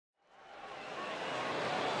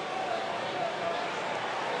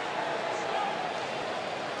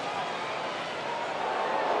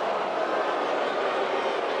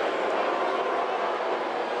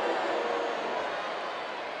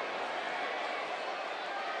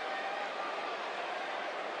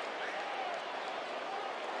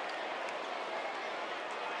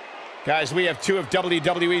Guys, we have two of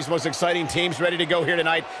WWE's most exciting teams ready to go here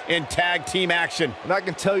tonight in tag team action. And I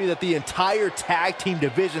can tell you that the entire tag team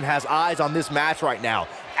division has eyes on this match right now.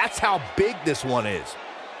 That's how big this one is.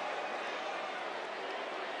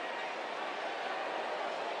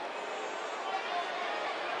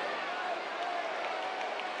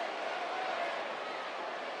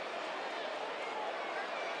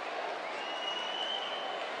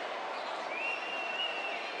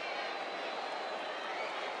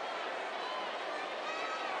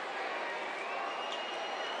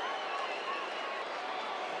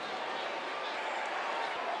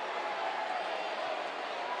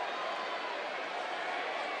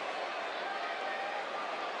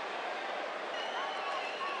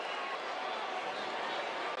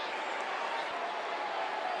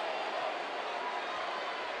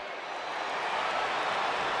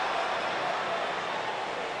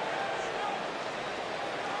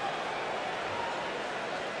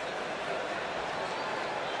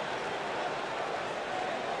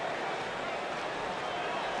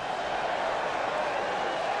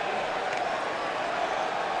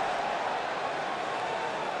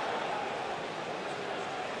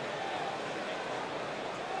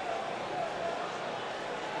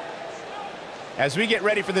 As we get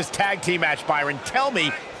ready for this tag team match, Byron, tell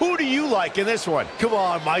me, who do you like in this one? Come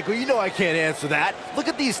on, Michael, you know I can't answer that. Look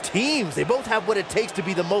at these teams. They both have what it takes to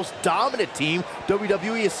be the most dominant team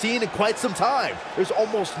WWE has seen in quite some time. There's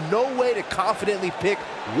almost no way to confidently pick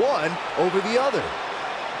one over the other.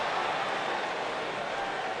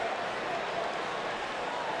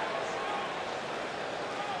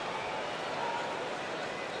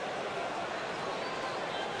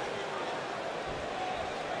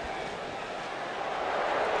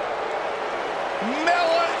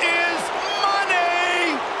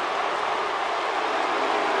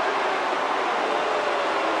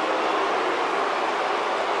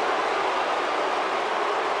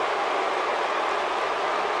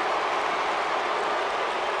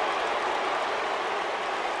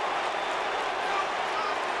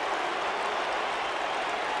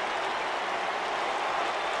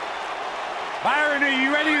 Byron, are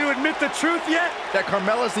you ready to admit the truth yet? That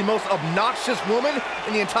Carmella's the most obnoxious woman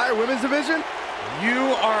in the entire women's division?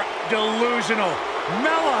 You are delusional.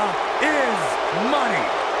 Mella is money.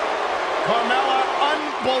 Carmella,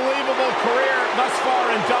 unbelievable career thus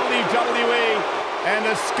far in WWE, and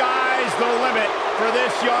the sky's the limit for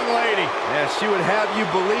this young lady. Yeah, she would have you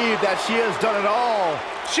believe that she has done it all.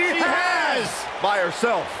 She has! By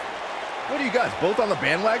herself. What are you guys, both on the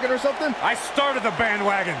bandwagon or something? I started the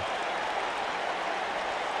bandwagon.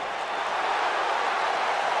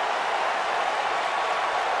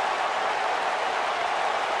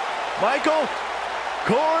 Michael,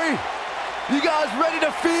 Corey, you guys ready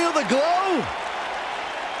to feel the glow?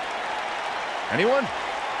 Anyone?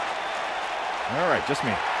 All right, just me.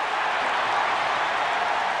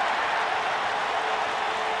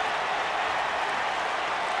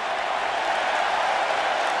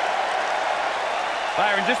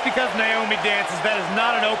 Byron, just because Naomi dances, that is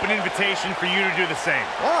not an open invitation for you to do the same.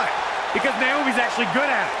 Why? Because Naomi's actually good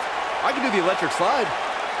at it. I can do the electric slide.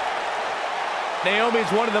 Naomi's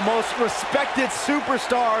one of the most respected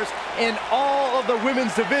superstars in all of the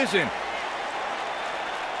women's division.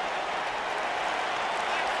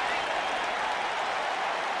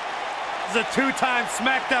 She's a two-time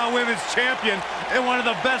SmackDown Women's Champion and one of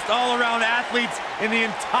the best all-around athletes in the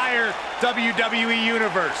entire WWE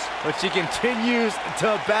Universe. But she continues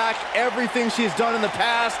to back everything she's done in the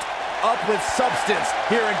past up with substance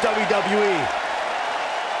here in WWE.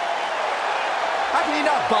 How can you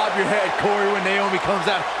not bob your head, Corey, when Naomi comes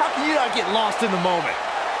out? How can you not get lost in the moment?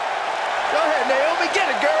 Go ahead, Naomi,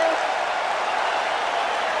 get it, girl!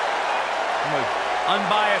 I'm an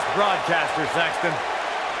unbiased broadcaster, Saxton.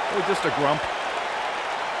 Or just a grump.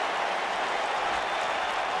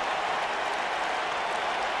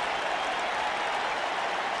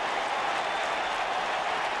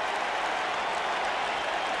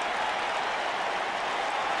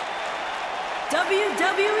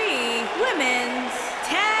 WWE Women's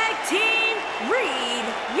Tag Team Ripley,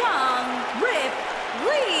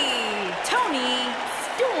 Toni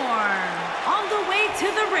Storm on the way to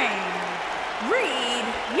the ring. Ripley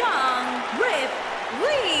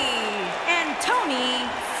and Toni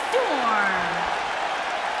Storm.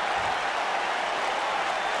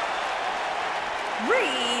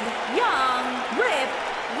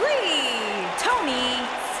 Ripley, Toni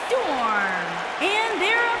Storm, and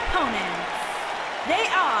their opponents. They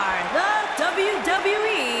are the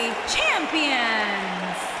WWE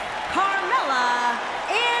Champions, Carmella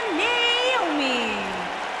and Naomi.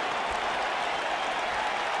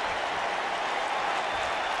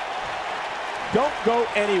 go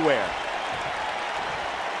anywhere.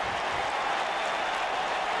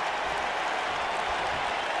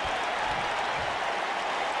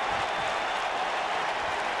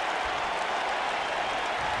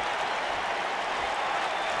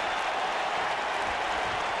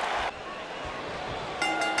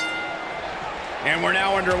 And we're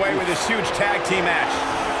now underway with this huge tag team match.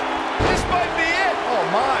 This might be it. Oh,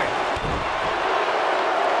 my.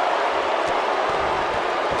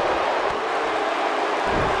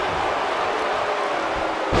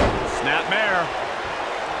 Snapmare.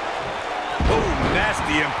 Ooh,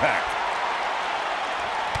 nasty impact.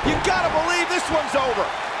 You gotta believe this one's over.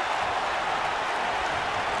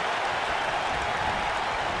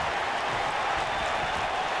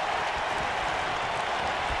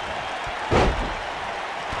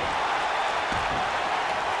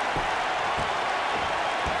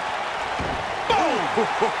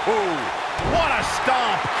 What a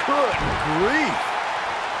stomp! Good grief!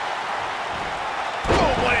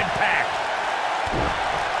 Oh, what impact!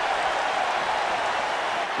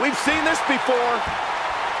 We've seen this before.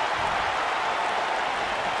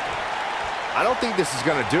 I don't think this is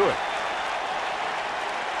going to do it.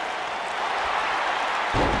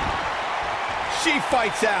 She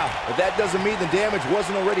fights out. But that doesn't mean the damage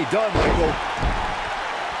wasn't already done, Michael.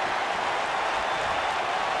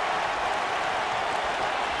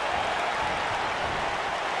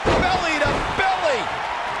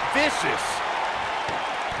 Vicious.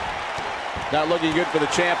 Not looking good for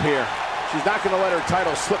the champ here. She's not going to let her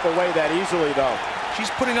title slip away that easily, though.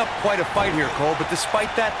 She's putting up quite a fight here, Cole, but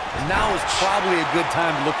despite that, now is probably a good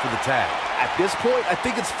time to look for the tag. At this point, I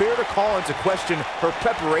think it's fair to call into question her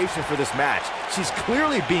preparation for this match. She's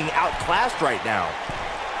clearly being outclassed right now.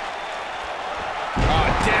 Oh,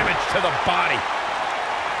 damage to the body.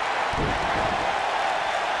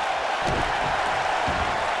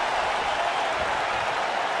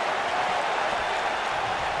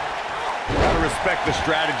 Respect the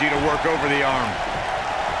strategy to work over the arm.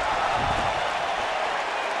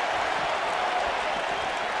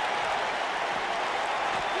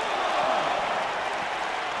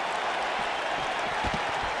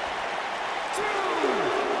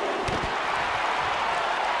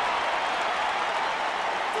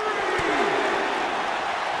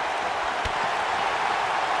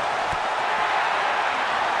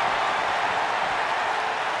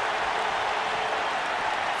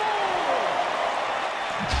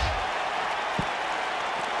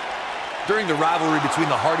 During the rivalry between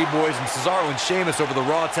the Hardy Boys and Cesaro and Sheamus over the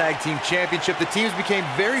Raw Tag Team Championship, the teams became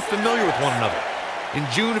very familiar with one another. In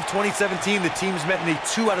June of 2017, the teams met in a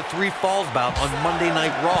 2 out of 3 falls bout on Monday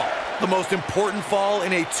Night Raw. The most important fall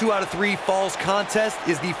in a 2 out of 3 falls contest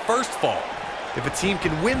is the first fall. If a team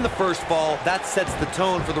can win the first fall, that sets the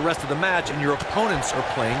tone for the rest of the match, and your opponents are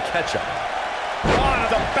playing catch-up. On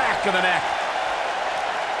the back of the neck.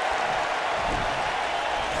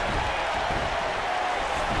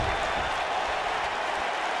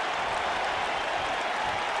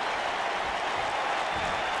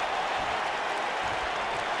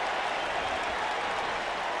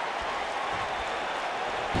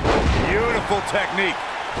 Beautiful technique.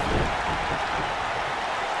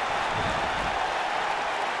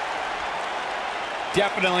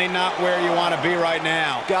 Definitely not where you want to be right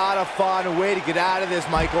now. Gotta find a way to get out of this,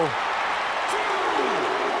 Michael.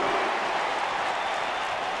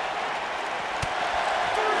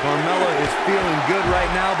 Carmella is feeling good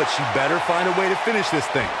right now, but she better find a way to finish this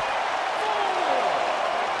thing.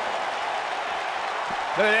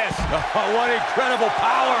 Look at this. Oh, what incredible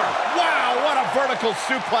power. Wow, what a vertical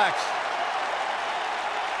suplex.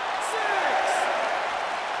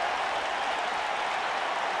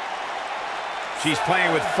 She's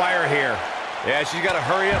playing with fire here. Yeah, she's got to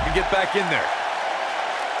hurry up and get back in there.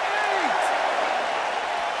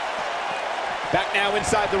 Back now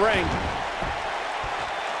inside the ring.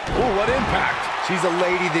 Ooh, what impact. She's a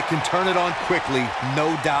lady that can turn it on quickly, no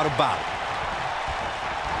doubt about it.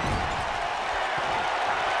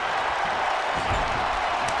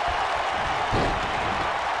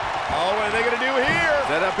 Oh, what are they going to do here?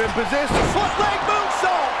 Set up in position. Foot leg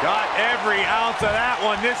moonsault. Got every ounce of that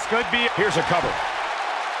one. This could be... Here's a cover.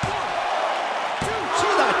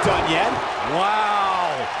 She's not done yet.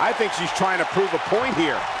 Wow. I think she's trying to prove a point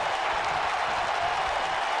here.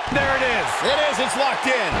 There it is. It is. It's locked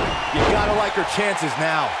in. You gotta like her chances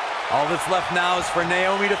now. All that's left now is for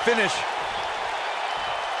Naomi to finish.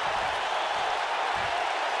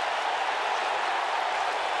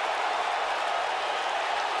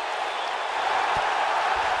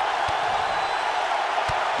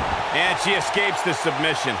 And she escapes the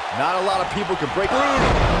submission. Not a lot of people can break. Brutal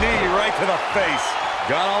knee right to the face.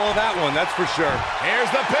 Got all of that one, that's for sure. Here's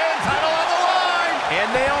the pin, title on the line. And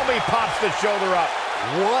Naomi pops the shoulder up.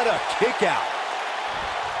 What a kick out.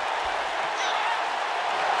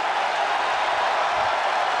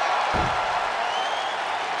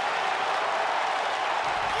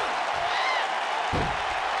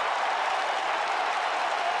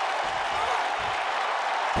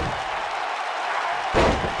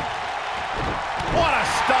 What a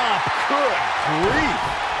stomp. Good grief.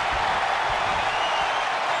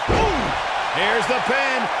 Boom. Here's the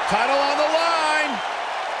pin. Title on the line.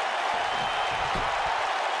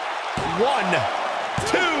 1,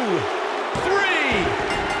 2, 3.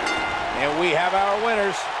 And we have our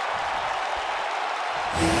winners.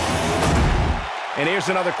 And here's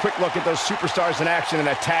another quick look at those superstars in action in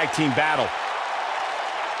a tag team battle.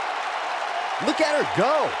 Look at her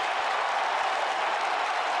go.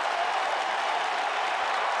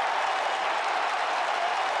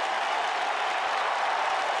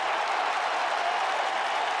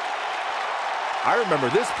 I remember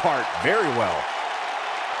this part very well.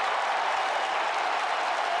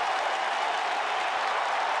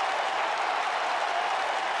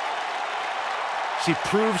 She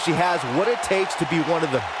proves she has what it takes to be one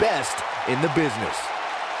of the best in the business.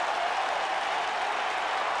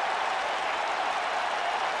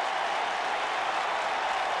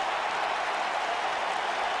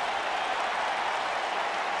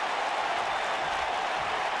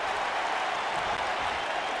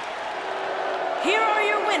 Here are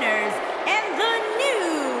your winners and the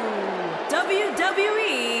new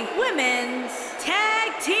WWE Women's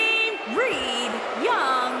Tag Team Rhea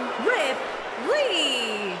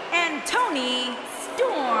Ripley and Toni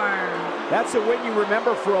Storm. That's a win you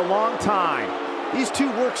remember for a long time. These two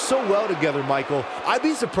work so well together, Michael. I'd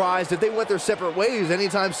be surprised if they went their separate ways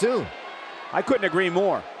anytime soon. I couldn't agree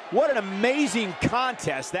more. What an amazing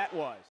contest that was.